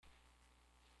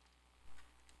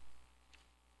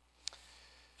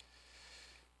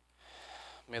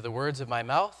May the words of my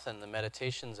mouth and the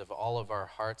meditations of all of our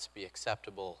hearts be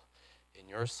acceptable in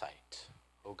your sight,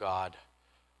 O God,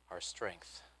 our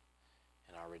strength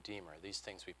and our Redeemer. These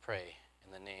things we pray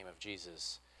in the name of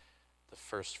Jesus, the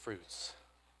first fruit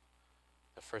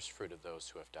of those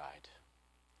who have died.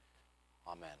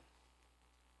 Amen.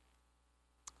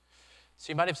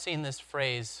 So you might have seen this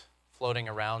phrase floating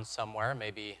around somewhere,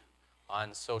 maybe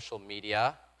on social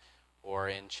media or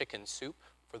in Chicken Soup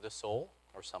for the Soul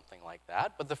or something like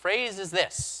that. But the phrase is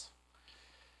this: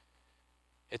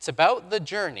 it's about the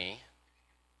journey,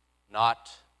 not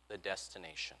the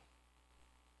destination.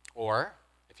 Or,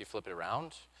 if you flip it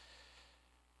around,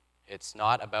 it's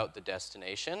not about the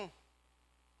destination,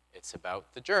 it's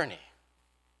about the journey.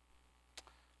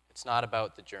 It's not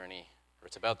about the journey, or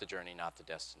it's about the journey, not the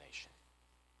destination.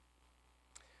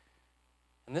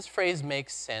 And this phrase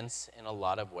makes sense in a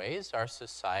lot of ways. Our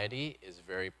society is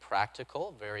very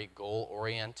practical, very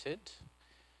goal-oriented.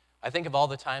 I think of all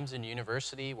the times in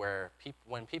university where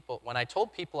when I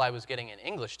told people I was getting an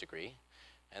English degree,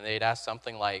 and they'd ask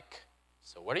something like,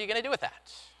 "So what are you going to do with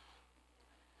that?"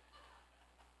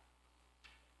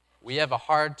 We have a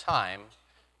hard time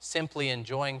simply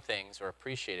enjoying things or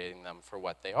appreciating them for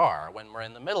what they are when we're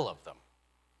in the middle of them.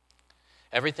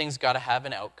 Everything's got to have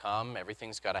an outcome.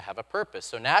 Everything's got to have a purpose.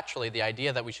 So naturally, the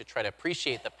idea that we should try to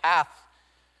appreciate the path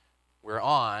we're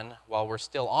on while we're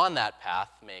still on that path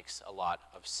makes a lot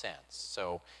of sense.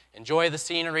 So enjoy the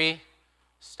scenery,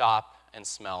 stop and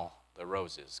smell the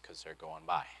roses because they're going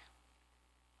by.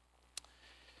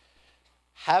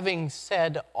 Having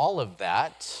said all of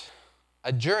that,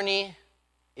 a journey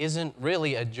isn't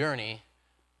really a journey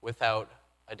without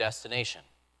a destination,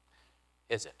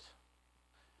 is it?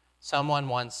 Someone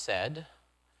once said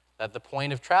that the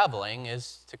point of traveling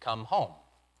is to come home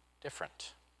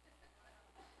different.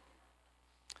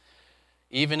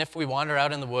 Even if we wander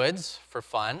out in the woods for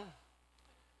fun,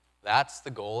 that's the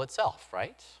goal itself,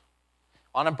 right?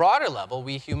 On a broader level,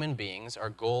 we human beings are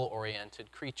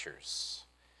goal-oriented creatures.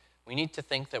 We need to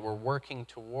think that we're working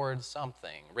towards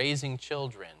something: raising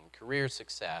children, career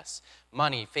success,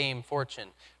 money, fame, fortune,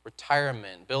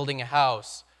 retirement, building a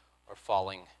house, or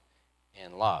falling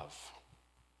in love.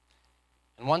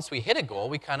 And once we hit a goal,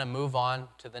 we kind of move on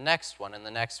to the next one and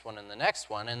the next one and the next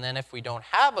one. And then if we don't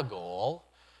have a goal,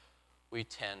 we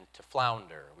tend to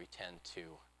flounder. We tend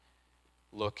to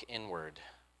look inward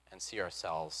and see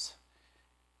ourselves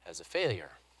as a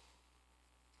failure.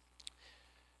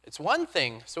 It's one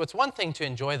thing to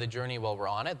enjoy the journey while we're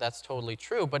on it. That's totally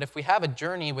true. But if we have a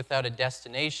journey without a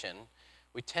destination,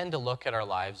 we tend to look at our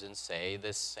lives and say,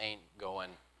 this ain't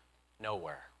going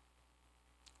nowhere,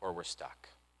 or we're stuck.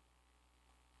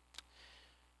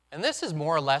 And this is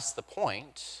more or less the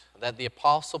point that the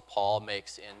Apostle Paul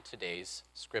makes in today's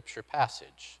scripture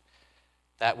passage,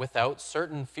 that without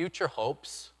certain future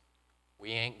hopes,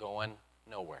 we ain't going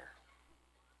nowhere.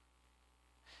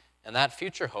 And that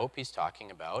future hope he's talking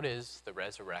about is the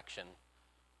resurrection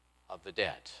of the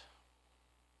dead.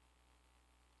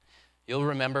 You'll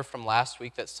remember from last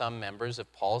week that some members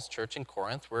of Paul's church in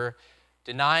Corinth were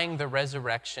denying the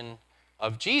resurrection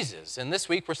of Jesus. And this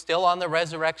week we're still on the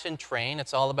resurrection train.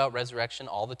 It's all about resurrection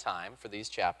all the time for these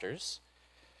chapters.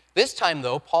 This time,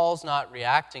 though, Paul's not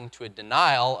reacting to a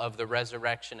denial of the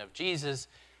resurrection of Jesus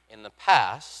in the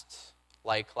past,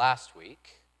 like last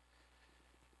week.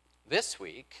 This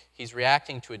week, he's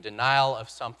reacting to a denial of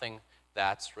something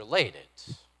that's related.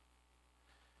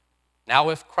 Now,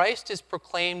 if Christ is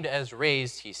proclaimed as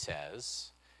raised, he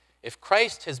says, if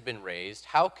Christ has been raised,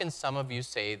 how can some of you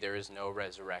say there is no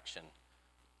resurrection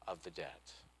of the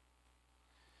dead?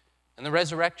 And the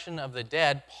resurrection of the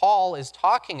dead Paul is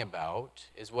talking about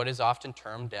is what is often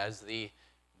termed as the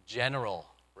general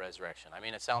resurrection. I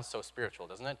mean, it sounds so spiritual,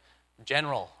 doesn't it?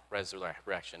 General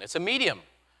resurrection. It's a medium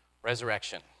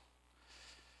resurrection.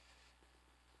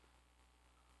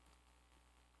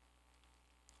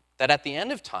 That at the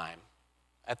end of time,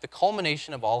 at the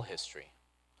culmination of all history,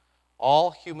 all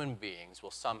human beings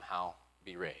will somehow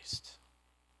be raised,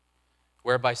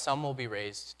 whereby some will be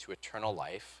raised to eternal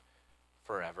life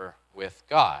forever with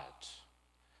God.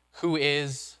 Who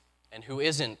is and who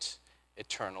isn't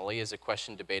eternally is a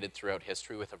question debated throughout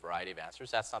history with a variety of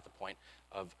answers. That's not the point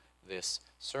of this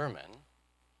sermon.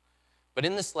 But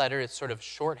in this letter, it's sort of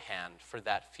shorthand for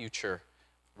that future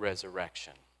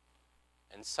resurrection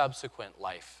and subsequent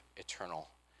life eternal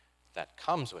that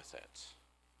comes with it.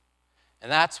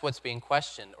 And that's what's being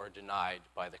questioned or denied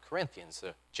by the Corinthians,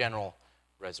 the general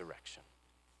resurrection.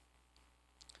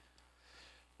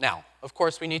 Now, of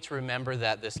course, we need to remember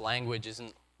that this language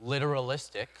isn't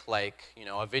literalistic, like,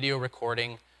 a video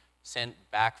recording sent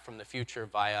back from the future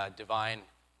via divine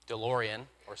DeLorean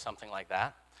or something like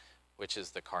that, which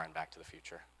is the car in Back to the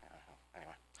Future.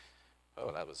 Anyway.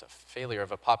 Oh, that was a failure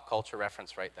of a pop culture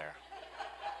reference right there.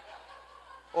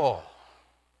 Oh,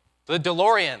 the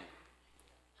DeLorean.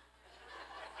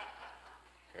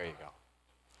 There you go.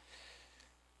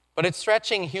 But it's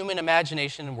stretching human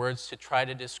imagination and words to try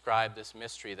to describe this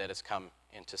mystery that has come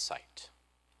into sight.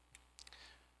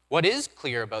 What is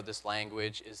clear about this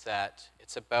language is that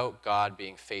it's about God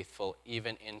being faithful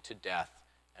even into death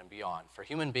and beyond, for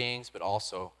human beings, but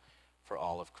also for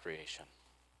all of creation.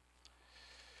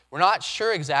 We're not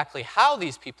sure exactly how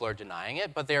these people are denying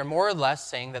it, but they are more or less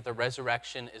saying that the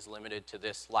resurrection is limited to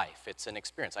this life. It's an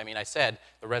experience. I mean, I said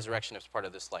the resurrection is part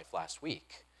of this life last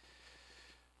week,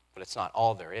 but it's not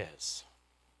all there is.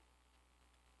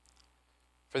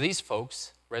 For these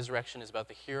folks, resurrection is about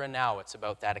the here and now. It's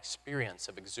about that experience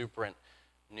of exuberant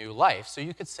new life. So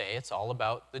you could say it's all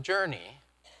about the journey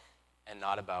and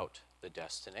not about the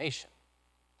destination.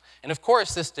 And of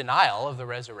course, this denial of the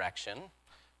resurrection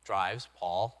drives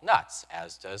Paul nuts,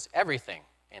 as does everything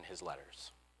in his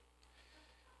letters.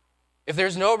 If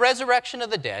there's no resurrection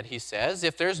of the dead, he says,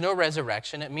 if there's no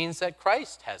resurrection, it means that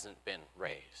Christ hasn't been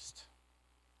raised.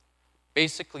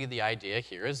 Basically, the idea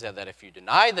here is that if you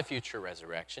deny the future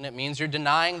resurrection, it means you're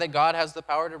denying that God has the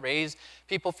power to raise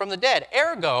people from the dead.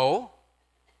 Ergo,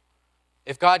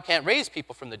 if God can't raise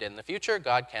people from the dead in the future,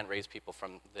 God can't raise people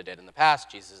from the dead in the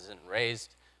past. Jesus isn't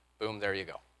raised. Boom, there you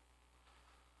go.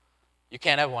 You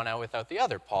can't have one out without the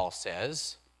other, Paul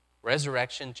says.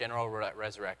 Resurrection, general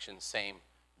resurrection, same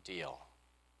deal.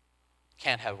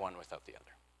 Can't have one without the other.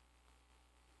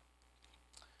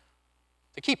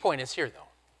 The key point is here, though.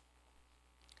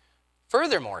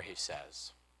 Furthermore, he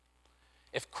says,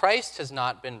 if Christ has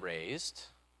not been raised,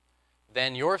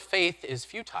 then your faith is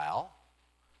futile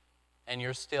and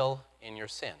you're still in your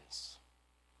sins.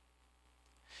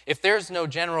 If there's no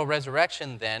general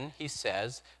resurrection, then, he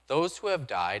says, those who have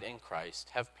died in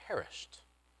Christ have perished.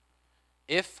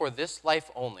 If for this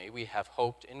life only we have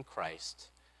hoped in Christ,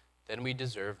 then we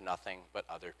deserve nothing but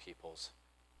other people's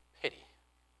pity.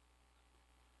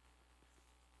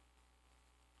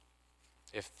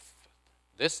 If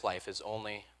this life is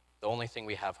the only thing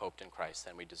we have hoped in Christ,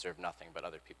 then we deserve nothing but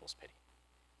other people's pity.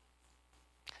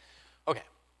 Okay,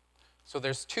 so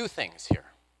there's two things here.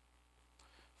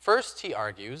 First, he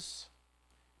argues,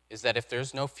 is that if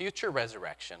there's no future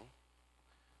resurrection,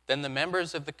 then the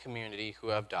members of the community who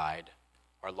have died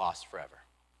are lost forever.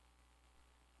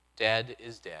 Dead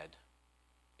is dead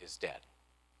is dead.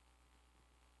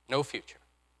 No future.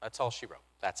 That's all she wrote.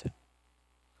 That's it.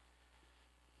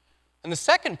 And the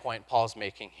second point Paul's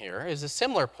making here is a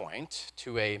similar point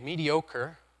to a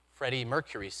mediocre Freddie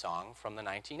Mercury song from the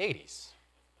 1980s.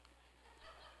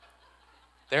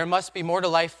 There must be more to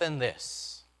life than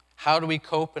this. How do we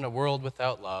cope in a world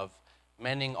without love,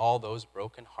 mending all those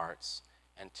broken hearts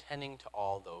and tending to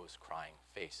all those crying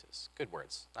faces? Good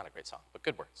words. Not a great song, but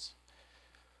good words.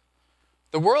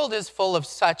 The world is full of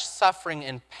such suffering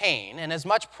and pain, and as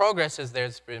much progress as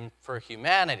there's been for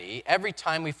humanity, every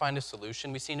time we find a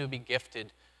solution, we seem to be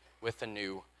gifted with a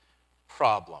new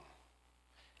problem.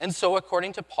 And so,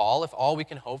 according to Paul, if all we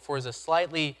can hope for is a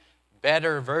slightly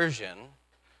better version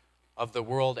of the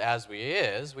world as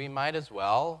we might as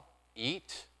well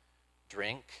eat,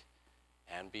 drink,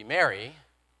 and be merry,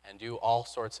 and do all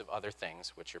sorts of other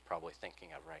things which you're probably thinking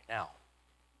of right now.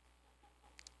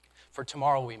 For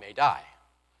tomorrow we may die.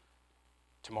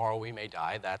 Tomorrow we may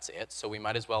die, that's it. So we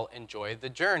might as well enjoy the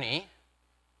journey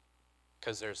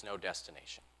because there's no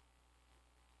destination.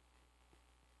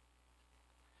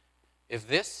 If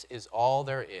this is all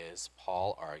there is,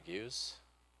 Paul argues,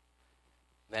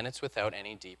 then it's without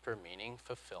any deeper meaning,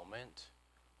 fulfillment,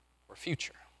 or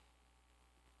future.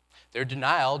 Their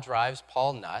denial drives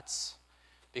Paul nuts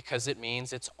because it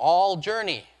means it's all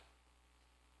journey.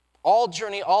 All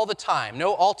journey all the time.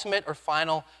 No ultimate or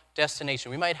final destination.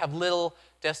 We might have little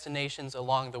destinations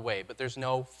along the way, but there's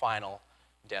no final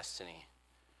destiny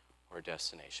or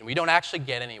destination. We don't actually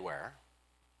get anywhere,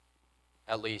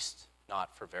 at least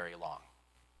not for very long.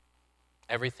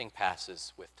 Everything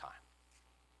passes with time.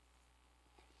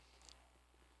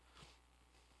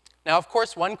 Now, of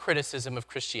course, one criticism of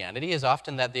Christianity is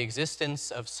often that the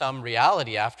existence of some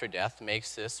reality after death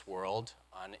makes this world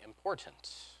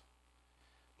unimportant.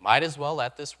 Might as well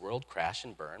let this world crash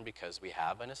and burn because we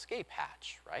have an escape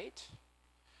hatch, right?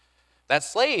 That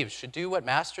slaves should do what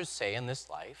masters say in this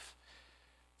life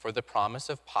for the promise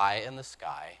of pie in the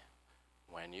sky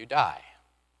when you die,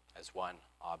 as one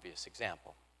obvious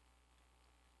example.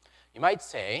 You might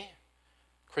say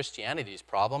Christianity's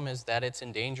problem is that it's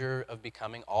in danger of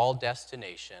becoming all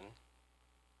destination,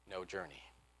 no journey.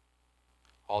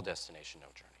 All destination, no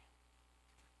journey.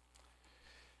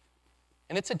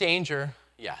 And it's a danger,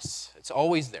 yes. It's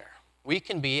always there. We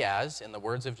can be, as, in the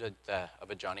words of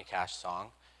a Johnny Cash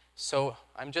song, so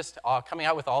I'm just coming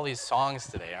out with all these songs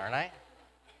today, aren't I?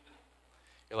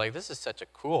 You're like, this is such a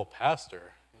cool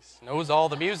pastor. He knows all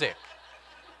the music.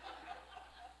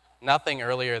 Nothing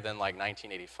earlier than like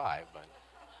 1985, but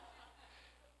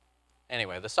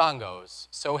anyway, the song goes,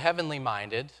 so heavenly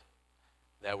minded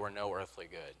that we're no earthly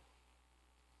good.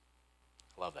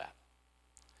 Love that.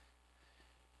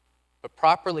 But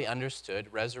properly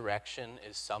understood, resurrection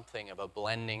is something of a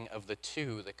blending of the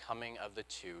two, the coming of the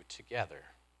two together.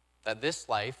 That this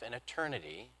life and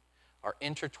eternity are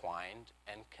intertwined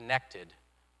and connected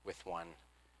with one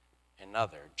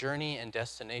another. Journey and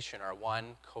destination are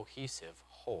one cohesive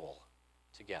whole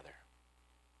together.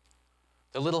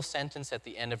 The little sentence at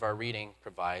the end of our reading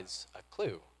provides a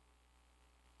clue.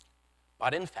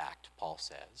 But in fact, Paul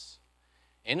says,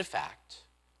 in fact,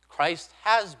 Christ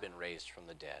has been raised from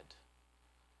the dead,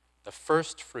 the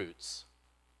first fruits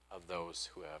of those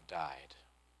who have died.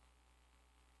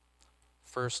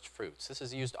 First fruits. This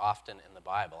is used often in the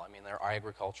Bible. I mean, there are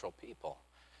agricultural people.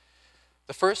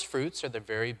 The first fruits are the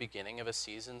very beginning of a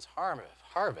season's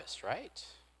harvest, right?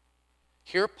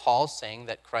 Here Paul's saying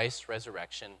that Christ's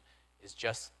resurrection is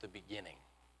just the beginning.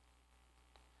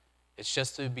 It's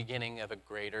just the beginning of a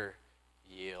greater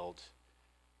yield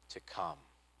to come.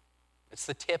 It's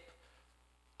the tip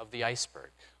of the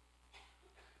iceberg.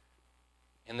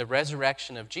 In the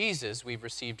resurrection of Jesus, we've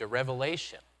received a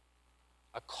revelation,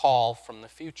 a call from the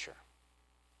future.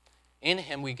 In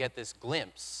him, we get this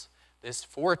glimpse, this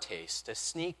foretaste, a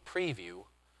sneak preview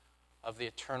of the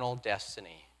eternal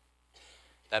destiny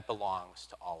that belongs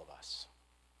to all of us.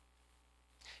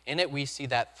 In it, we see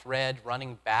that thread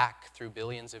running back through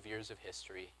billions of years of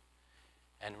history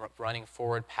and running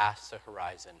forward past the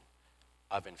horizon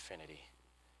of infinity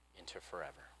into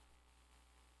forever.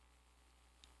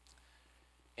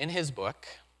 In his book,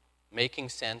 Making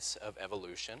Sense of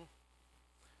Evolution,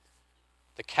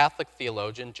 the Catholic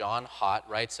theologian John Hott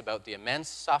writes about the immense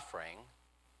suffering,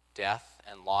 death,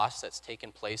 and loss that's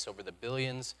taken place over the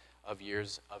billions of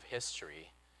years of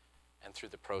history and through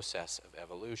the process of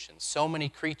evolution. So many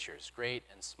creatures, great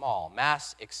and small,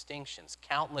 mass extinctions,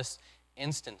 countless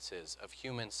instances of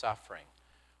human suffering,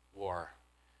 war,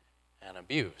 and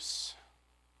abuse.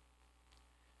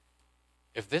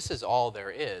 If this is all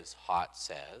there is, Hott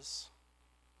says,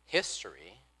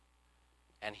 history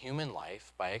and human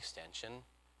life, by extension,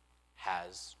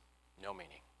 has no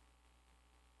meaning.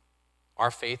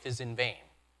 Our faith is in vain,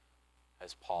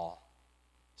 as Paul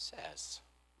says.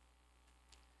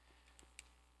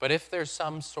 But if there's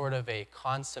some sort of a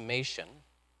consummation,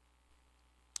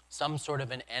 some sort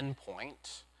of an end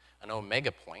point, an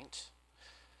omega point,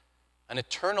 an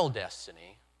eternal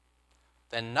destiny,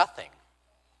 then nothing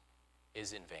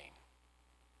is in vain.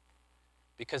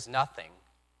 Because nothing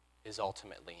is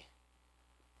ultimately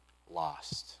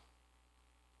lost.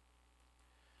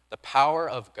 The power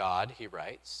of God, he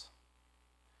writes,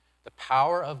 the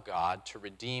power of God to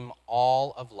redeem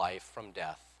all of life from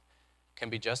death can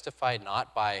be justified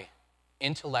not by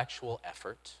intellectual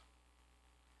effort,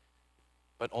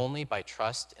 but only by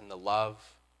trust in the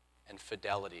love and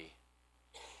fidelity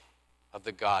of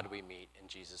the God we meet in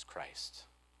Jesus Christ.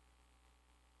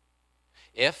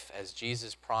 If, as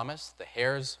Jesus promised, the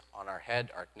hairs on our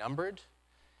head are numbered,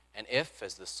 and if,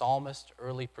 as the psalmist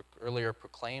earlier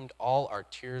proclaimed, all our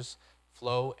tears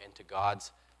flow into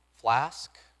God's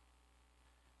flask,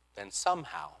 then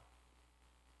somehow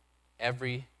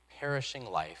every perishing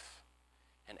life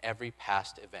and every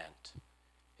past event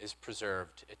is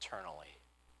preserved eternally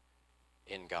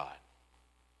in God.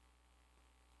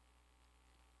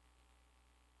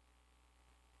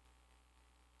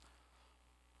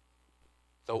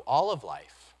 Though all of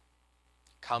life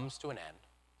comes to an end,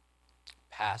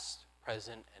 past,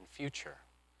 present, and future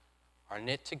are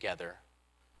knit together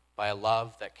by a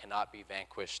love that cannot be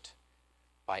vanquished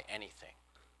by anything,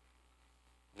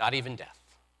 not even death.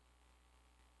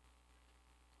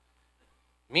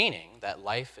 Meaning that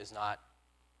life is not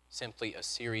simply a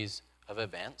series of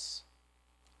events,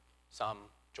 some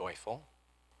joyful,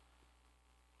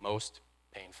 most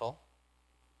painful,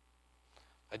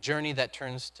 a journey that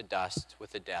turns to dust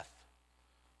with the death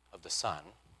of the sun,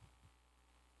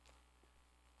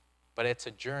 but it's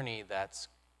a journey that's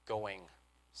going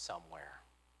somewhere.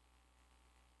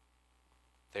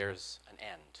 There's an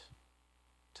end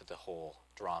to the whole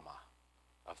drama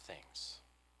of things.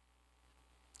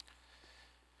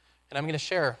 And I'm going to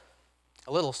share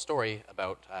a little story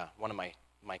about one of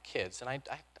my kids. And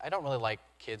I don't really like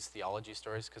kids' theology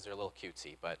stories because they're a little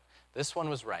cutesy, but this one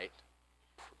was right.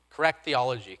 correct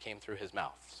theology came through his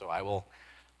mouth. So I will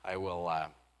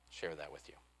share that with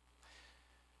you.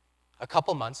 A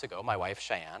couple months ago, my wife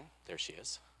Cheyenne, there she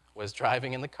is, was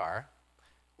driving in the car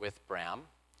with Bram,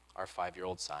 our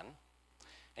 5-year-old son.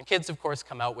 And kids, of course,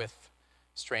 come out with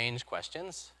strange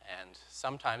questions, and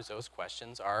sometimes those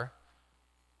questions are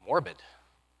morbid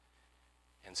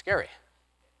and scary.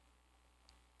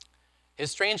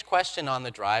 His strange question on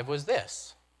the drive was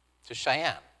this to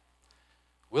Cheyenne: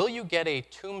 will you get a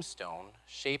tombstone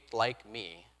shaped like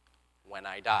me when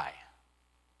I die?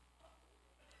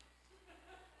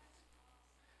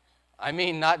 I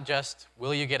mean, not just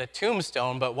will you get a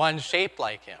tombstone, but one shaped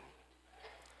like him.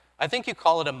 I think you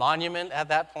call it a monument at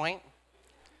that point.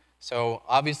 So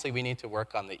obviously we need to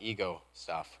work on the ego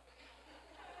stuff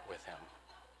with him.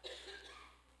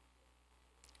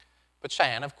 But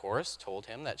Cheyenne, of course, told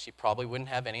him that she probably wouldn't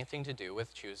have anything to do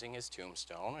with choosing his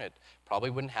tombstone. It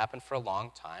probably wouldn't happen for a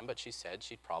long time, but she said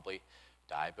she'd probably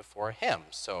die before him.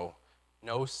 So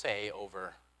no say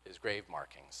over his grave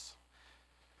markings.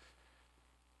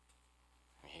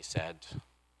 He said,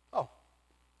 "Oh,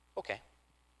 okay."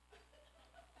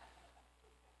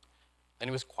 Then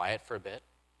he was quiet for a bit.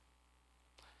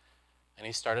 And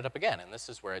he started up again, and this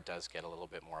is where it does get a little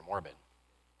bit more morbid.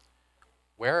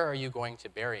 "Where are you going to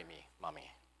bury me,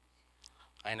 Mummy?"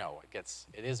 I know,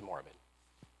 it is morbid.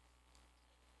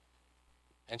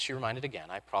 And she reminded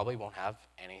again, "I probably won't have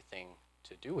anything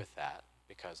to do with that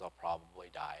because I'll probably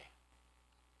die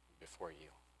before you."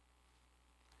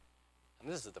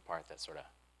 And this is the part that sort of,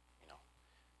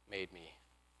 made me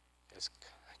as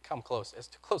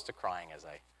close to crying as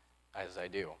I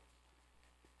do.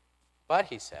 But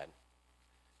he said,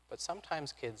 "But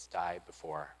sometimes kids die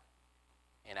before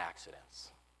in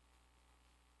accidents."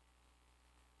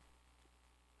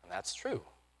 And that's true,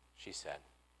 she said.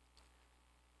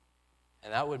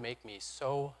 And that would make me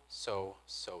so, so,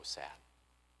 so sad.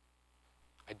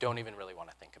 I don't even really want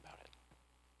to think about it.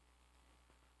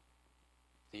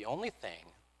 The only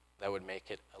thing that would make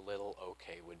it a little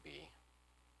okay would be,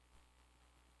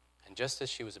 and just as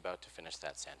she was about to finish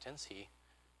that sentence, he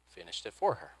finished it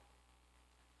for her,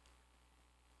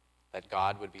 that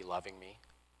God would be loving me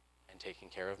and taking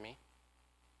care of me.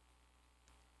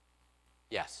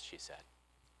 "Yes," she said,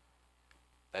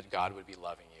 "that God would be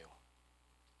loving you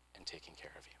and taking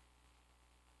care of you."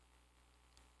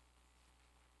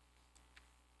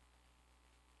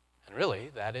 And really,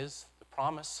 that is the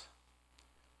promise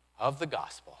of the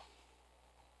gospel.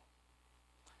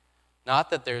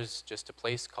 Not that there's just a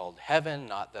place called heaven,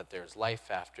 not that there's life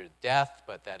after death,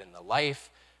 but that in the life,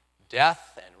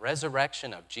 death, and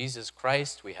resurrection of Jesus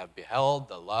Christ, we have beheld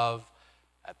the love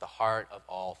at the heart of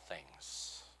all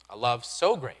things. A love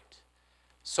so great,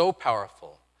 so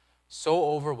powerful,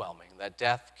 so overwhelming that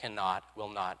death will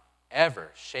not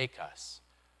ever shake us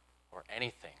or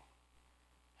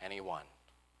anyone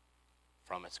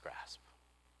from its grasp.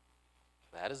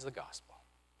 That is the gospel.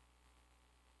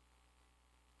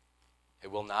 It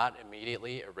will not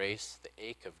immediately erase the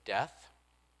ache of death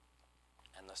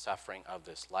and the suffering of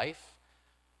this life,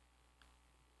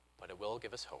 but it will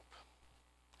give us hope.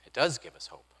 It does give us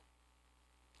hope.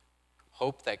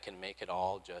 Hope that can make it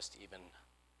all just even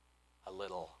a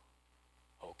little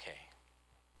okay.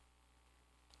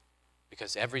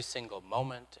 Because every single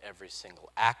moment, every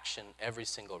single action, every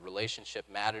single relationship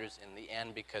matters in the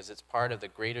end because it's part of the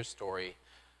greater story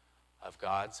of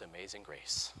God's amazing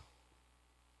grace.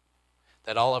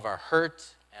 That all of our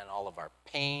hurt and all of our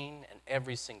pain and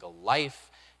every single life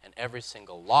and every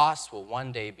single loss will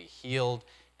one day be healed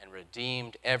and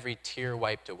redeemed, every tear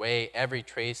wiped away, every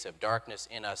trace of darkness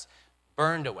in us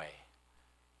burned away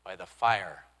by the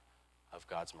fire of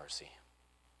God's mercy.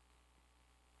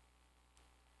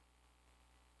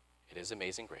 It is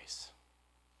amazing grace.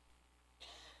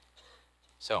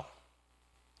 So,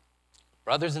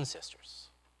 brothers and sisters,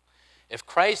 if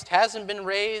Christ hasn't been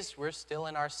raised, we're still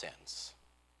in our sins.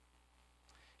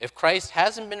 If Christ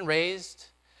hasn't been raised,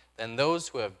 then those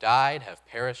who have died have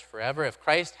perished forever. If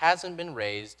Christ hasn't been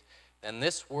raised, then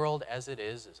this world as it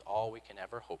is all we can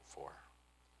ever hope for.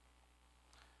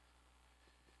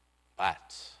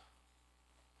 But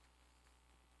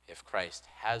if Christ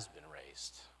has been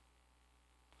raised,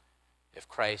 if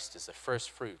Christ is the first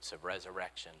fruits of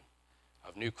resurrection,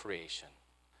 of new creation,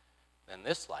 then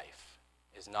this life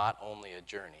is not only a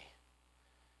journey,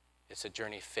 it's a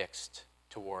journey fixed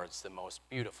towards the most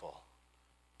beautiful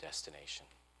destination,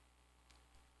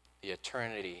 the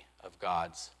eternity of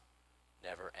God's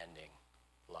never-ending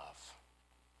love.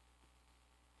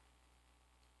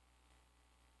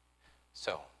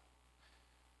 So,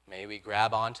 may we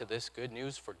grab onto this good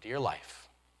news for dear life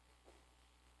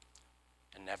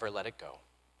and never let it go.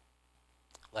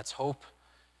 Let's hope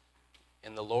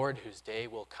in the Lord whose day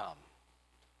will come,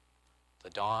 the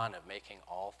dawn of making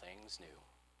all things new.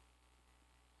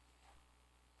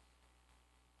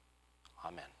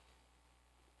 Amen.